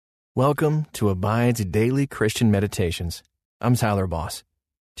Welcome to Abide's Daily Christian Meditations. I'm Tyler Boss.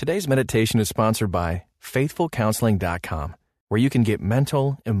 Today's meditation is sponsored by FaithfulCounseling.com, where you can get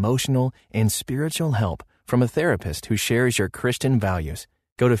mental, emotional, and spiritual help from a therapist who shares your Christian values.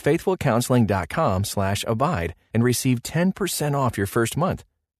 Go to FaithfulCounseling.com/abide and receive 10% off your first month.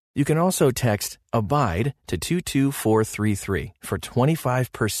 You can also text ABIDE to 22433 for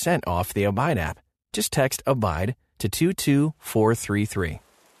 25% off the Abide app. Just text ABIDE to 22433.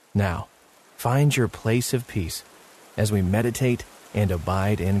 Now, find your place of peace as we meditate and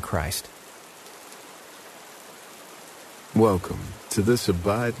abide in Christ. Welcome to this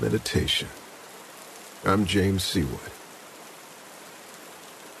Abide Meditation. I'm James Seawood.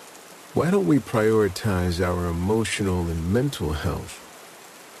 Why don't we prioritize our emotional and mental health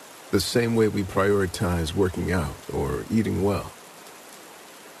the same way we prioritize working out or eating well?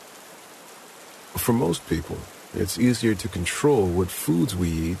 For most people, it's easier to control what foods we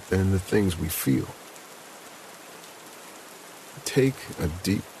eat than the things we feel. Take a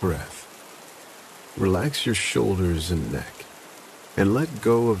deep breath. Relax your shoulders and neck, and let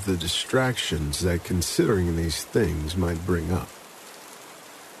go of the distractions that considering these things might bring up.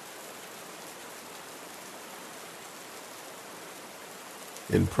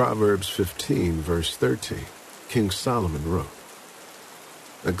 In Proverbs 15, verse 13, King Solomon wrote,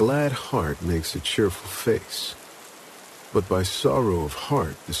 "A glad heart makes a cheerful face, but by sorrow of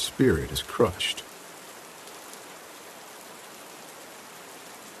heart the spirit is crushed."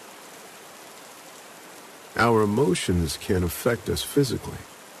 Our emotions can affect us physically,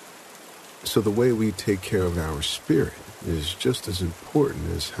 so the way we take care of our spirit is just as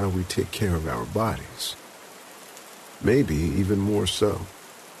important as how we take care of our bodies. Maybe even more so.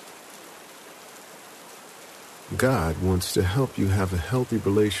 God wants to help you have a healthy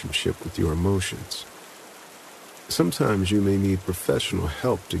relationship with your emotions. Sometimes you may need professional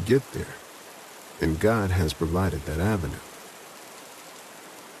help to get there, and God has provided that avenue.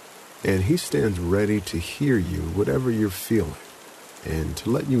 And He stands ready to hear you whatever you're feeling, and to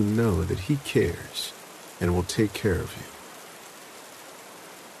let you know that He cares and will take care of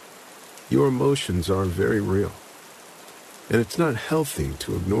you. Your emotions are very real, and it's not healthy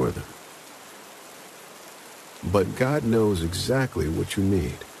to ignore them. But God knows exactly what you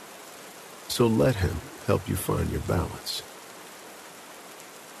need, so let Him help you find your balance.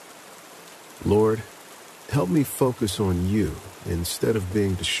 Lord, help me focus on You instead of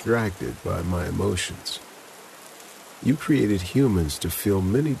being distracted by my emotions. You created humans to feel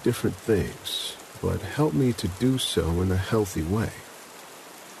many different things, but help me to do so in a healthy way.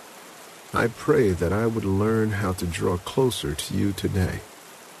 I pray that I would learn how to draw closer to You today,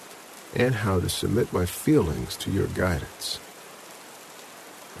 and how to submit my feelings to Your guidance.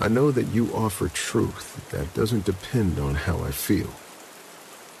 I know that You offer truth that doesn't depend on how I feel.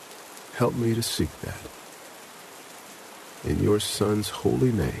 Help me to seek that. In Your Son's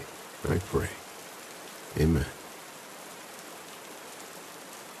holy name, I pray. Amen.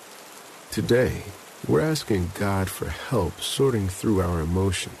 Today, we're asking God for help sorting through our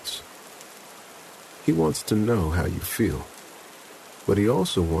emotions. He wants to know how you feel, but He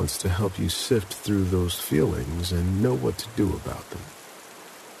also wants to help you sift through those feelings and know what to do about them.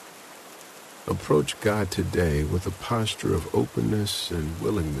 Approach God today with a posture of openness and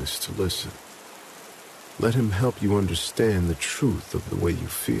willingness to listen. Let Him help you understand the truth of the way you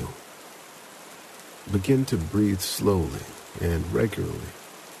feel. Begin to breathe slowly and regularly,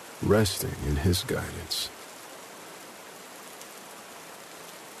 resting in His guidance.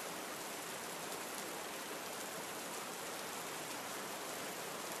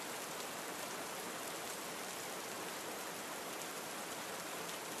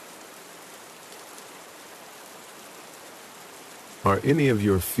 Are any of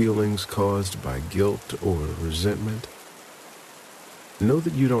your feelings caused by guilt or resentment? Know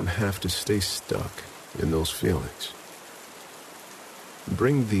that you don't have to stay stuck in those feelings.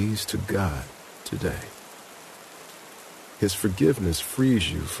 Bring these to God today. His forgiveness frees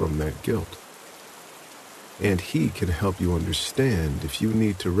you from that guilt, and He can help you understand if you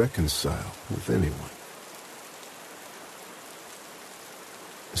need to reconcile with anyone.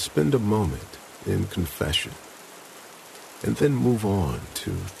 Spend a moment in confession, and then move on to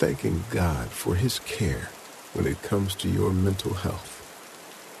thanking God for His care when it comes to your mental health.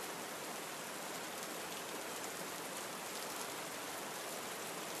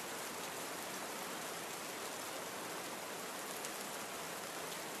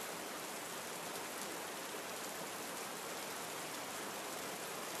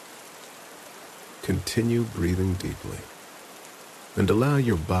 Continue breathing deeply, and allow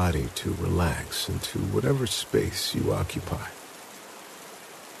your body to relax into whatever space you occupy.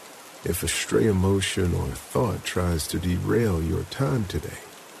 If a stray emotion or thought tries to derail your time today,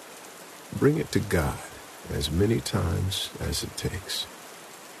 bring it to God as many times as it takes.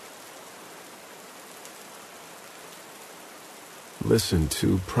 Listen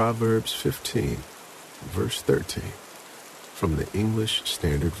to Proverbs 15, verse 13, from the English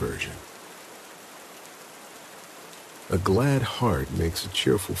Standard Version. A glad heart makes a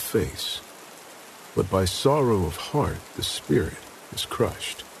cheerful face, but by sorrow of heart the spirit is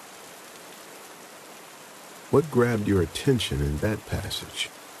crushed. What grabbed your attention in that passage?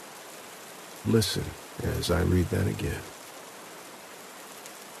 Listen as I read that again.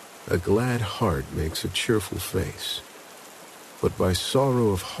 A glad heart makes a cheerful face, but by sorrow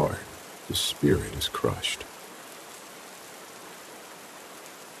of heart the spirit is crushed.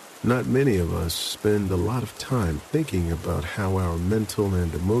 Not many of us spend a lot of time thinking about how our mental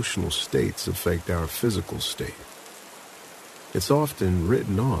and emotional states affect our physical state. It's often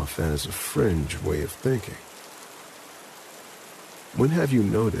written off as a fringe way of thinking. When have you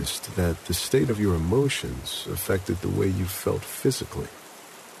noticed that the state of your emotions affected the way you felt physically?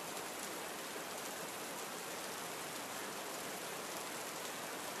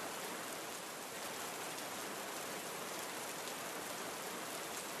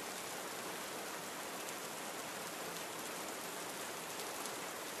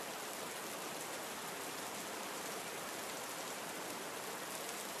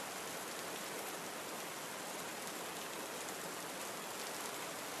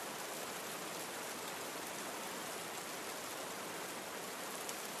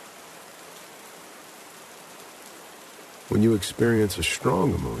 When you experience a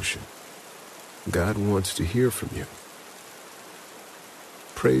strong emotion, God wants to hear from you.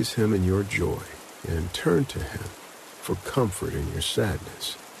 Praise Him in your joy and turn to Him for comfort in your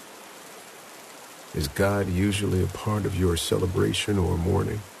sadness. Is God usually a part of your celebration or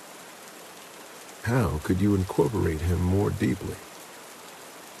mourning? How could you incorporate Him more deeply?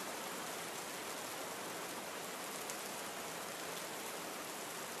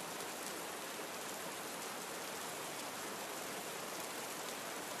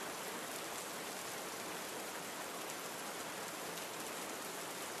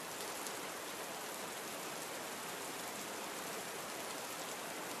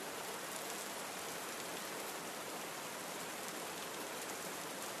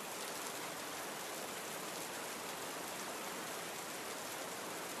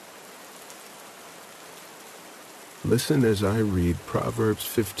 Listen as I read Proverbs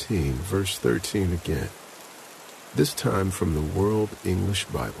 15, verse 13 again, this time from the World English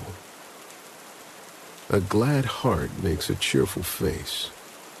Bible. A glad heart makes a cheerful face,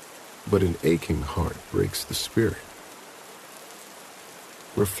 but an aching heart breaks the spirit.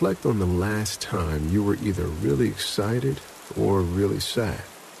 Reflect on the last time you were either really excited or really sad.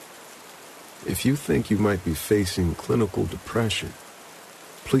 If you think you might be facing clinical depression,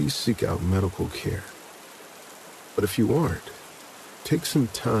 please seek out medical care. But if you aren't, take some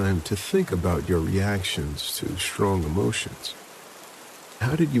time to think about your reactions to strong emotions.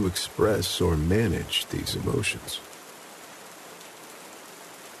 How did you express or manage these emotions?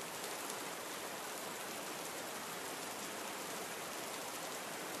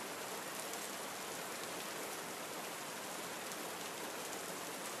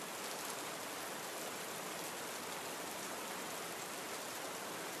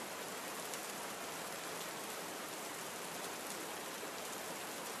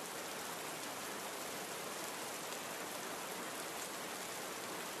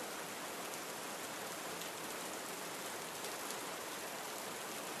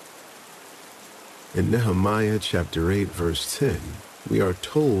 In Nehemiah chapter 8, verse 10, we are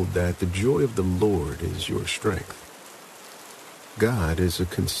told that the joy of the Lord is your strength. God is a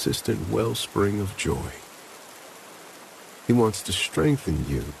consistent wellspring of joy. He wants to strengthen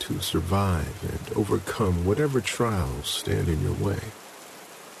you to survive and overcome whatever trials stand in your way.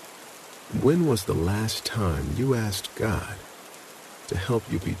 When was the last time you asked God to help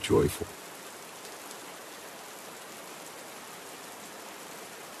you be joyful?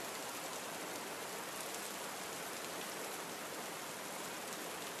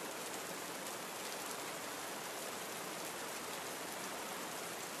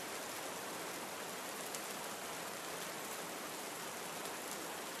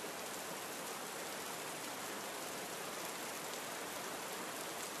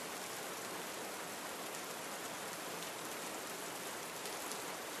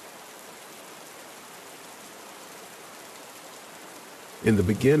 In the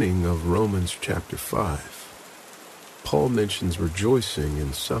beginning of Romans chapter 5, Paul mentions rejoicing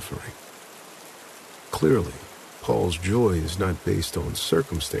in suffering. Clearly, Paul's joy is not based on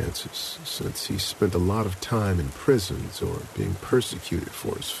circumstances, since he spent a lot of time in prisons or being persecuted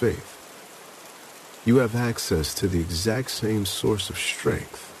for his faith. You have access to the exact same source of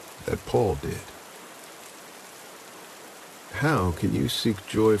strength that Paul did. How can you seek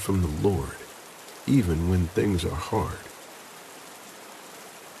joy from the Lord, even when things are hard?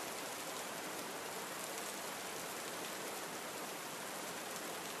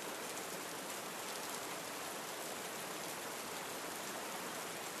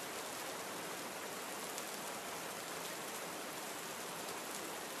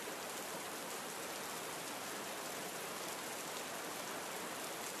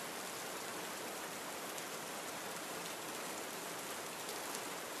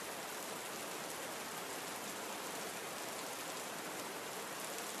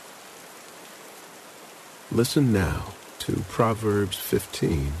 Listen now to Proverbs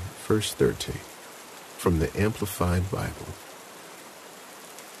 15, verse 13, from the Amplified Bible.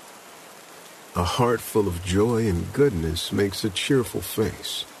 A heart full of joy and goodness makes a cheerful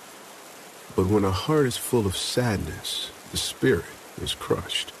face, but when a heart is full of sadness, the spirit is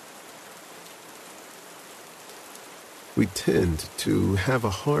crushed. We tend to have a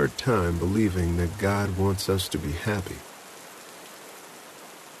hard time believing that God wants us to be happy.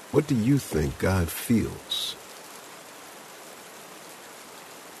 What do you think God feels?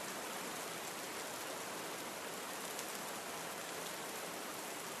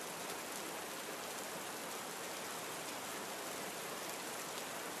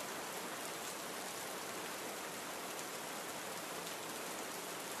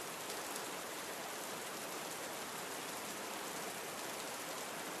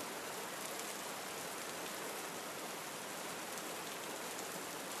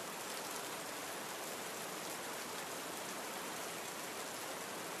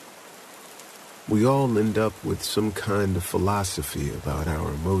 We all end up with some kind of philosophy about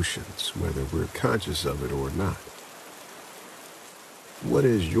our emotions, whether we're conscious of it or not. What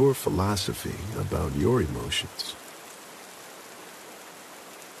is your philosophy about your emotions?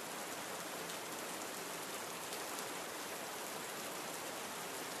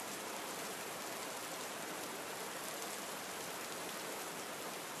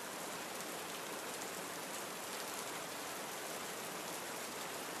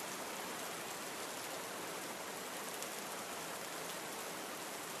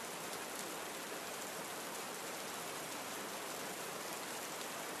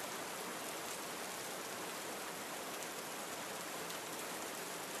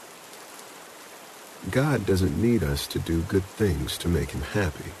 God doesn't need us to do good things to make him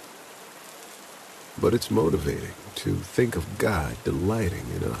happy. But it's motivating to think of God delighting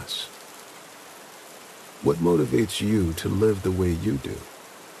in us. What motivates you to live the way you do?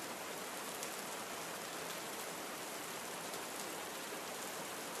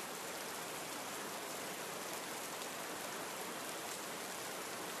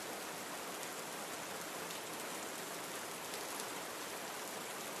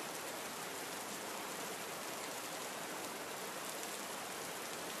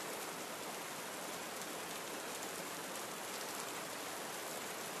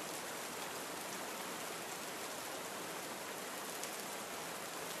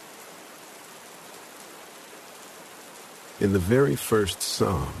 In the very first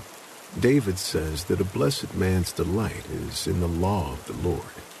psalm, David says that a blessed man's delight is in the law of the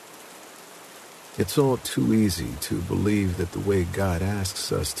Lord. It's all too easy to believe that the way God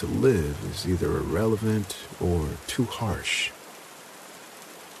asks us to live is either irrelevant or too harsh.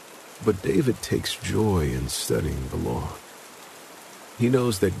 But David takes joy in studying the law. He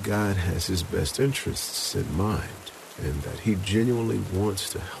knows that God has his best interests in mind and that he genuinely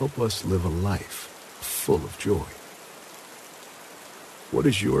wants to help us live a life full of joy. What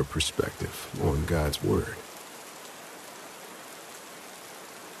is your perspective on God's Word?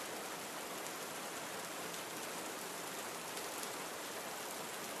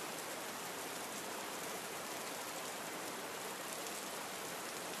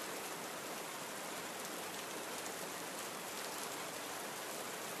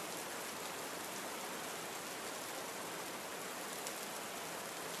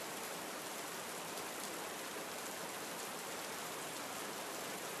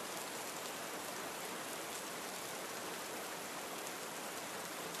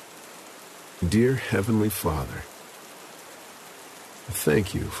 Dear Heavenly Father,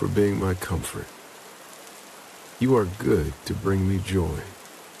 thank you for being my comfort. You are good to bring me joy,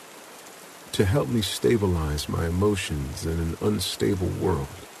 to help me stabilize my emotions in an unstable world,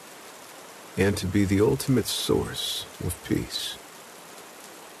 and to be the ultimate source of peace.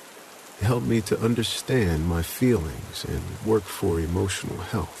 Help me to understand my feelings and work for emotional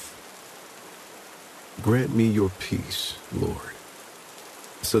health. Grant me your peace, Lord,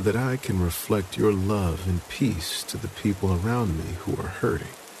 so that I can reflect your love and peace to the people around me who are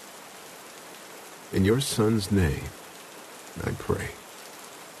hurting. In your Son's name, I pray.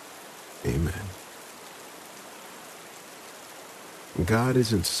 Amen. God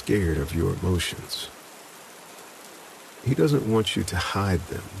isn't scared of your emotions. He doesn't want you to hide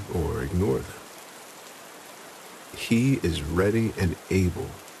them or ignore them. He is ready and able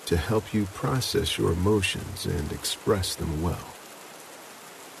to help you process your emotions and express them well.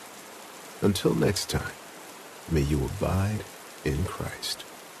 Until next time, may you abide in Christ.